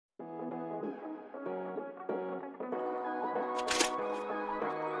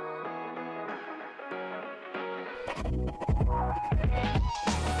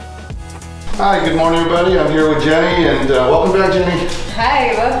Hi, good morning everybody. I'm here with Jenny and welcome back, Jenny.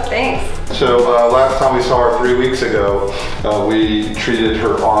 Hi, well, thanks. So last time we saw her 3 weeks ago, we treated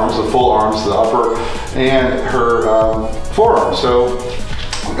her arms, the full arms, the upper, and her forearm. So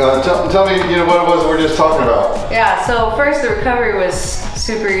tell me, what it was that we were just talking about. Yeah, so first the recovery was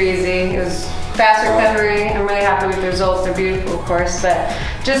super easy. It was fast recovery. I'm really happy with the results. They're beautiful, of course, but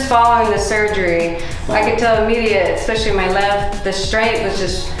just following the surgery, I could tell immediate, especially my left, the strength was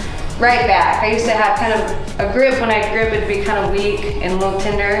just right back. I used to have kind of a grip. When I grip, it'd be kind of weak and a little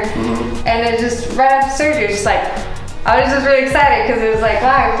tender. And it just, right after surgery, just like, I was just really excited because it was like,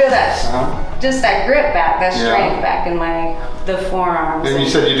 wow, I feel that, just that grip back, that strength back in the forearms. And you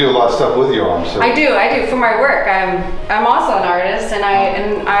said you do a lot of stuff with your arms. So. I do for my work. I'm also an artist, and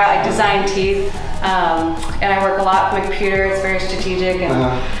I design teeth, and I work a lot with my computer. It's very strategic, and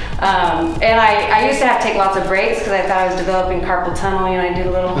I used to have to take lots of breaks because I thought I was developing carpal tunnel. I did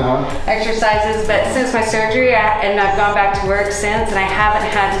little exercises, but since my surgery, and I've gone back to work since, and I haven't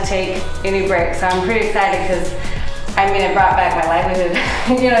had to take any breaks. So I'm pretty excited because it brought back my livelihood,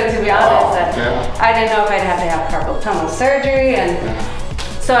 to be honest. I didn't know if I'd have to have carpal tunnel surgery, and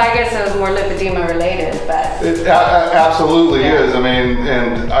so I guess it was more lipedema related, but. It absolutely is.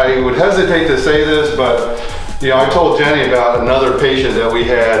 And I would hesitate to say this, but I told Jenny about another patient that we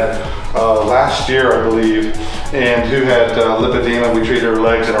had last year, I believe, and who had lipedema. We treated her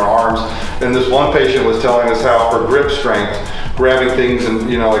legs and her arms, and this one patient was telling us how her grip strength, grabbing things and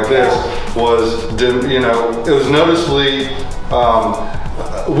like this, was it was noticeably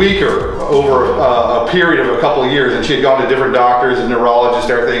weaker over a period of a couple of years, and she had gone to different doctors and neurologists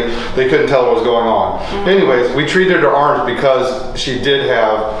and everything. They couldn't tell what was going on. Anyways, we treated her arms because she did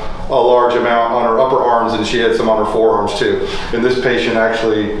have a large amount on her upper arms, and she had some on her forearms too. And this patient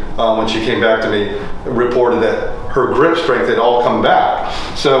actually, when she came back to me, reported that her grip strength had all come back.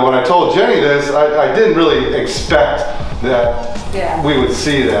 So when I told Jenny this, I didn't really expect that we would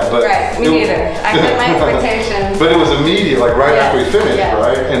see that. But right, me neither. I had my expectations. But it was immediate, like right after we finished,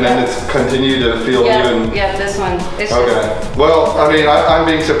 right? And then it's continued to feel even. Yeah, this one. It's okay. Well, I'm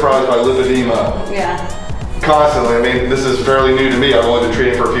being surprised by lipedema. Constantly. This is fairly new to me. I've only been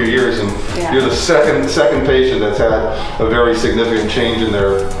treating for a few years, and you're the second patient that's had a very significant change in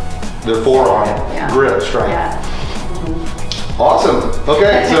their forearm grip strength. Awesome.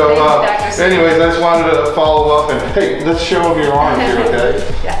 Okay, so anyways, I just wanted to follow up and hey, let's show them your arms here,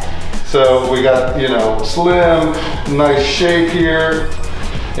 okay? So we got slim, nice shape here.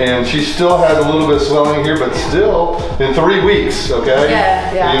 And she still has a little bit of swelling here, but still in 3 weeks, okay?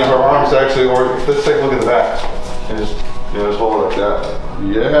 Her arms actually, or let's take a look at the back. And just hold it like that.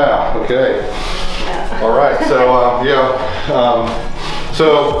 Yeah, okay. All right, so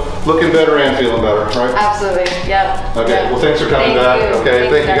so looking better and feeling better, right? Absolutely, Okay, well thanks for coming back. Okay,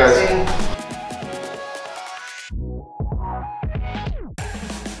 thank you guys.